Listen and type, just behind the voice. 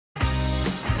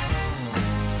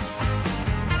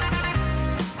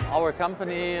Our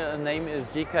company name is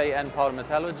GKN Power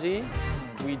Metallurgy.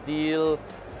 We deal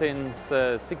since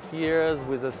 6 years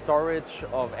with the storage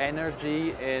of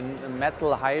energy in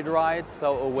metal hydrides,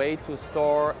 so a way to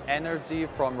store energy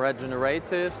from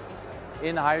regeneratives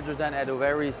in hydrogen at a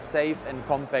very safe and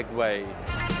compact way.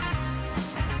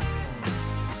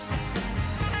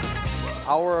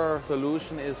 Our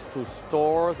solution is to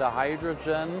store the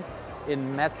hydrogen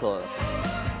in metal.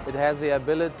 It has the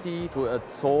ability to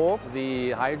absorb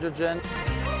the hydrogen.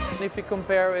 If you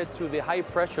compare it to the high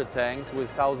pressure tanks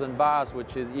with 1000 bars,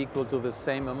 which is equal to the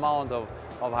same amount of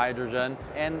hydrogen,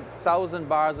 and 1000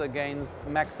 bars against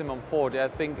maximum 40, I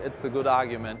think it's a good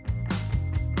argument.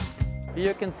 Here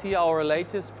you can see our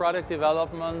latest product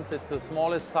development. It's the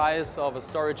smallest size of a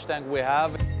storage tank we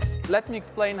have. Let me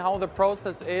explain how the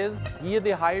process is. Here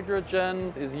the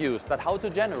hydrogen is used, but how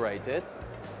to generate it?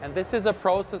 And this is a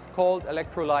process called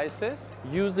electrolysis.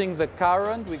 Using the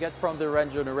current we get from the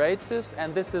regeneratives,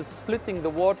 and this is splitting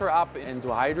the water up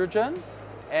into hydrogen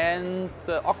and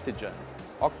oxygen.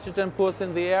 Oxygen pulls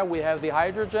in the air, we have the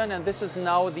hydrogen, and this is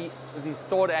now the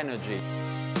stored energy.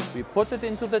 We put it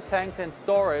into the tanks and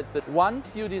store it.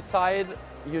 Once you decide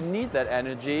you need that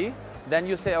energy, then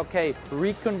you say, okay,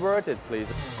 reconvert it, please.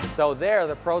 So there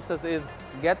the process is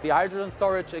get the hydrogen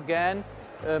storage again,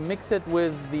 mix it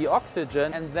with the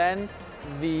oxygen, and then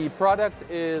the product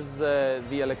is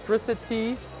the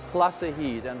electricity plus the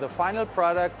heat. And the final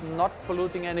product, not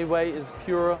polluting anyway, is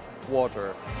pure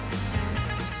water.